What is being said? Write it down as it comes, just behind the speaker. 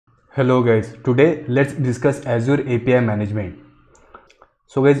Hello guys, today let's discuss Azure API Management.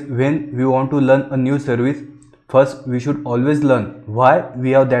 So guys, when we want to learn a new service, first we should always learn why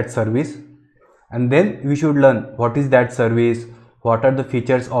we have that service, and then we should learn what is that service, what are the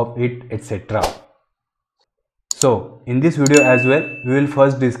features of it, etc. So in this video as well, we will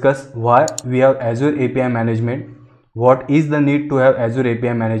first discuss why we have Azure API Management, what is the need to have Azure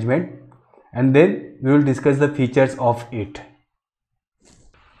API Management, and then we will discuss the features of it.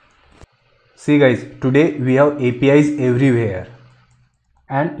 See guys, today we have APIs everywhere,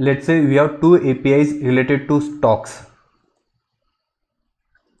 and let's say we have two APIs related to stocks.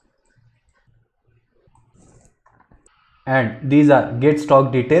 And these are get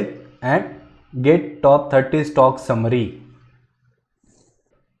stock detail and get top 30 stock summary.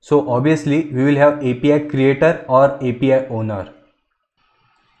 So obviously we will have API creator or API owner.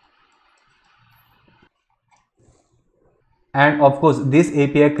 And of course this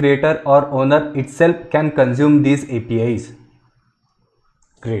API creator or owner itself can consume these APIs.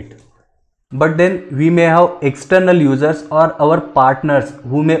 Great. But then we may have external users or our partners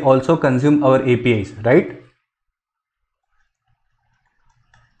who may also consume our APIs, right?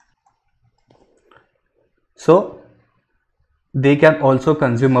 So they can also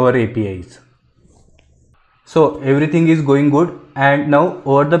consume our APIs. So everything is going good, and now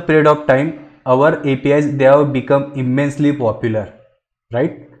over the period of time our APIs, they have become immensely popular,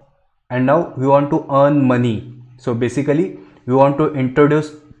 right? And now we want to earn money. So basically we want to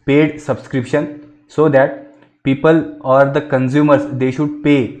introduce paid subscription so that people or the consumers, they should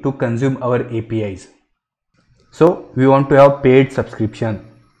pay to consume our APIs. So we want to have paid subscription.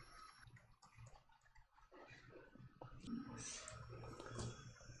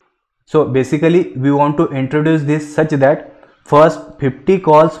 So basically we want to introduce this such that first 50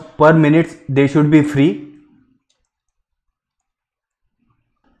 calls per minute they should be free,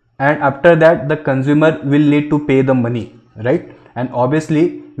 and after that the consumer will need to pay the money, right? And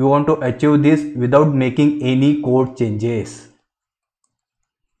obviously we want to achieve this without making any code changes.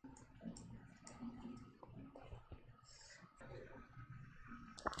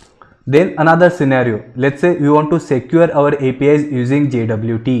 Then another scenario, let's say we want to secure our APIs using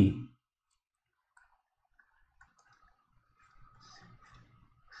JWT.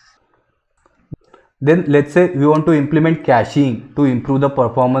 Then let's say we want to implement caching to improve the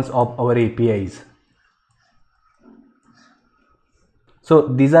performance of our APIs. So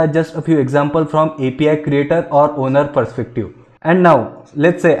these are just a few examples from API creator or owner perspective. And now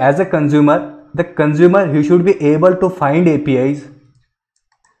let's say as a consumer, the consumer, he should be able to find APIs.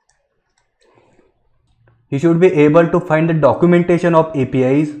 He should be able to find the documentation of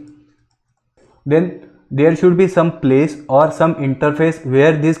APIs. Then there should be some place or some interface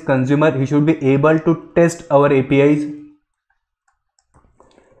where this consumer, he should be able to test our APIs.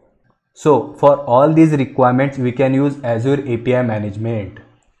 So for all these requirements we can use Azure API Management.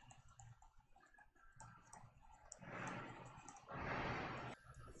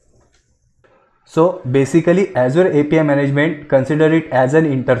 So basically Azure API Management, consider it as an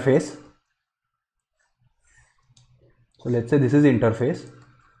interface. So let's say this is interface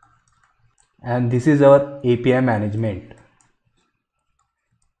and this is our API management.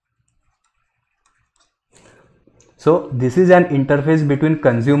 So this is an interface between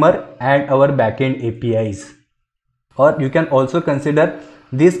consumer and our backend APIs. Or you can also consider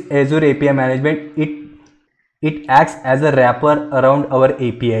this Azure API Management, it acts as a wrapper around our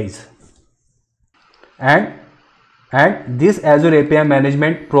APIs. And this Azure API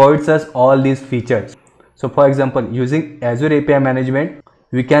Management provides us all these features. So for example, using Azure API Management,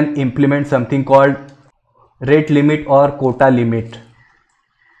 we can implement something called rate limit or quota limit.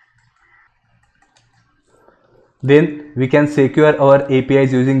 Then we can secure our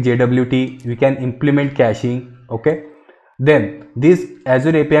APIs using JWT. We can implement caching. Okay. Then this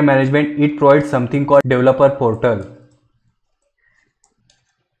Azure API Management, it provides something called developer portal.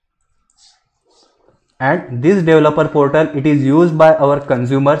 And this developer portal, it is used by our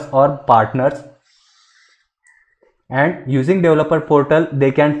consumers or partners. And using developer portal, they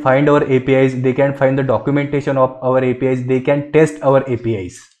can find our APIs, they can find the documentation of our APIs, they can test our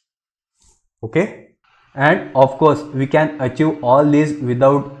APIs. Okay. And of course we can achieve all this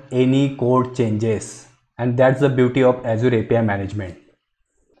without any code changes, and that's the beauty of Azure API Management.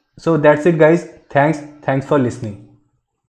 So that's it guys. Thanks for listening.